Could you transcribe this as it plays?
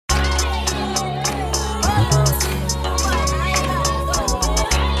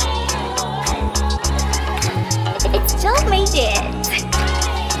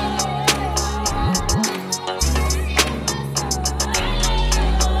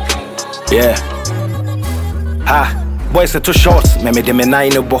Yeah. Boys are too short, me de me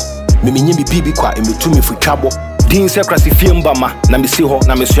nine bo. Me nyimi bibi kwa e me tumi fu twabo. Din se krasi fiemba ma na me si ho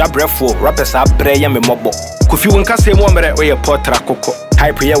na me so abrefo rappers abre ya me mobo. Kofi wonka se mo mere we portra koko.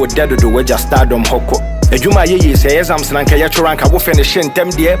 Hype ya we dedo do we just stardom hoko. Ejuma ye say exams na nka ya choranka wo finish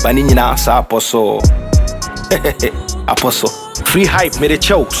ntem de ba ni nyina sa apostle. Apostle. Free hype me de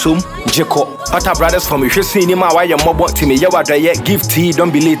chow sum jeko. Pata brothers from hwese ni ma wa ye mobo timi ye wadra ye give tea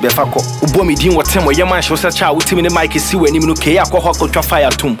don't believe be fako. Ubo mi din wotem wo ye man show se cha wo timi ne mic si wani mu no ke ya ko twa fire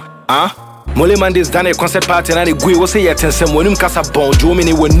tum. Mole Mondays done a concert party and I go was say yet and some when casa bon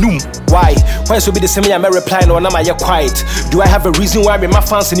Germany when noom. Why so be the same I'm replying on am I quiet? Do I have a reason why my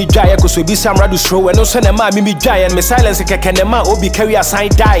fans need dry cause we be some radu show and no send a man me dry and me silence can the man obi carry a sign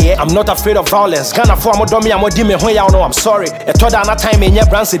die. I'm not afraid of violence. Ghana for mo domi am di me ho ya no I'm sorry. E to da na time in your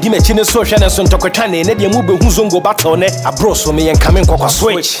branch di me chine so hwe na so ntokotwane na de mu be hu zongo battle ne abro so me yen kamen kokwa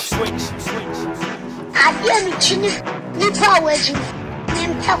switch. Adia mi chine ni power ji.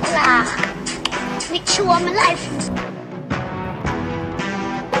 Nem takla. Which you want my life.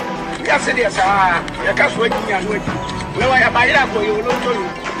 Yes, it is. You can't wait and wait. Where I buy that for you,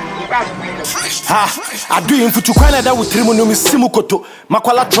 I do him for to Canada with Trimonum Simukoto.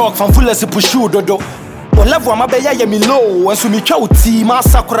 Makwala truck from Fullers Pushu Dodo. Or level my bay me low and so me chow tea,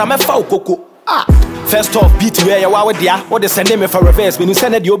 Masakura me fau coco. First off, beat where you are with ya, or the send me for reverse when you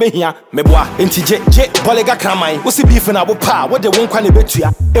send it, you be here. Meboa, NTJ, Bolega Kramai, what's the beef in our pa, what they won't kind of bet you.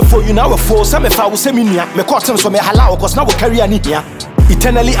 If for you now, for some if I was seminia, me customs from me halal, cause now we carry an here.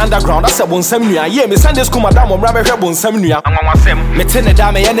 Eternally underground, that's a one seminia. Yeah, me Sunday school, madam, or rabbit rebel seminia. Me ten a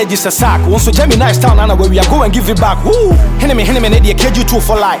dame energy sack. Once so Gemini town, and where we are going, give it back. Woo! Henemy, the KG2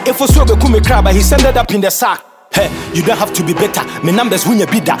 for life. If for so be come crab, he send it up in the sack. Hey, you don't have to be better. My numbers win your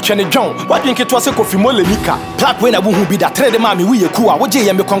bid that. Chene John, what drink it was a Kofi mole nika. Plaque when I won't be that. Trade the mommy, we a cool. What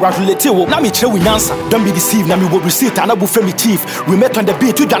jay me congratulate you. Now me chill with answer. Don't be deceived. Now me will receive and I will frame me chief. We met on the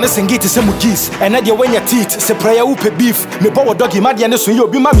beat. You done and get the same geese. And now you when your teeth. Say prayer upe beef. Me bow doggy mad and so you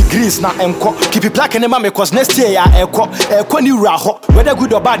be mommy grease. Now enko. Keep it plaque and the mommy cause next year I enko. Ni raho. Whether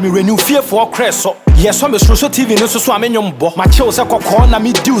good or bad me renew fear for creso. Yes, I'm a social TV no so I'm in your bo. My chills a corner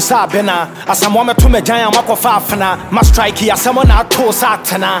me do sa bena. As I'm to me giant mako fafana. My strike here, someone out to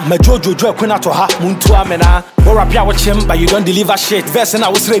Satana. My Jojo Joquina to her, Muntu Amena. Or a pia watch him, but you don't deliver shit. Verse and I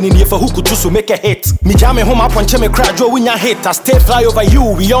was raining here for who could to make a hit. Me jam me home up on Cheme cry, Joe when you hit. I stay fly over you,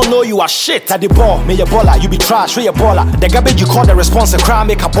 we all know you are shit. At the ball, me your baller, you be trash, we your baller. The garbage you call the response, a crime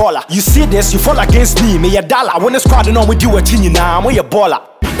make a baller. You see this, you fall against me, me your dollar. When the squad on with you a teeny now, I'm your baller.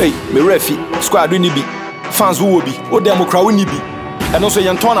 Hey, me refi, squad winnie be. Fans who be, oh demo crowd winnie be. And also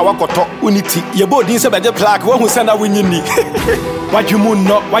Yantona Wakoto, Unity, your body is about the plaque, one who send a winning me. What you moon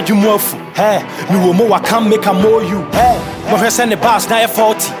not, what you move? Hey, me will more, I can't make a more you. Hey, when I send the bars, now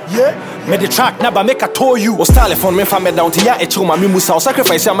 40. Yeah, made the track, never make a tow you. Or style for me from me down to ya, a chuma, me musa,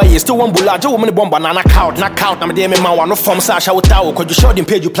 sacrifice my years to one bulla, Joe, woman, bomb, banana count, knock out, I'm a damn man, no form, Sasha, without, cause you showed him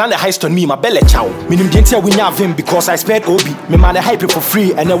page, you plan the heist on me, my belly chow. Meaning, didn't we have him because I spared Obi, me man, I hype it for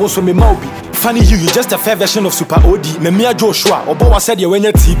free, and I was with me Moby. Funny you just a fair version of Super OD. Me Mia Joshua, or Boa said you when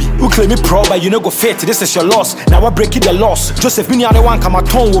you're TB. Who claim me pro, but you no go fit. This is your loss. Now I break it the loss. Joseph Mini and the one come a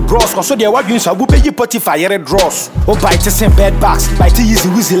tongue with bros. Cause so they are so I will pay you Spotify draws. Or bite the same bed backs. Bite the easy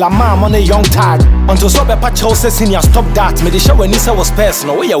wheezy la mom on a young tag. Until so be patch houses in your stop that. Me the show when Nisa was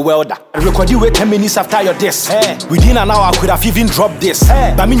personal. We are welder. I record you wait 10 minutes after your disc. Hey, within an hour I could have even dropped this.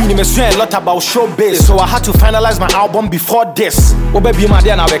 Hey, but me you me say a lot about showbiz. So I had to finalize my album before this. Oh baby my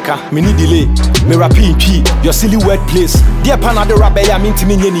dear Nabeka, me need delay. Me rapping key, your silly word place. Dear panada rabbe ya minti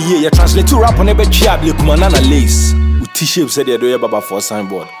me nyeni ye. You translate to rap on ebe chia ble kumanana lace. U t-shape said ya do ya baba for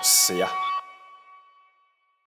signboard. See ya.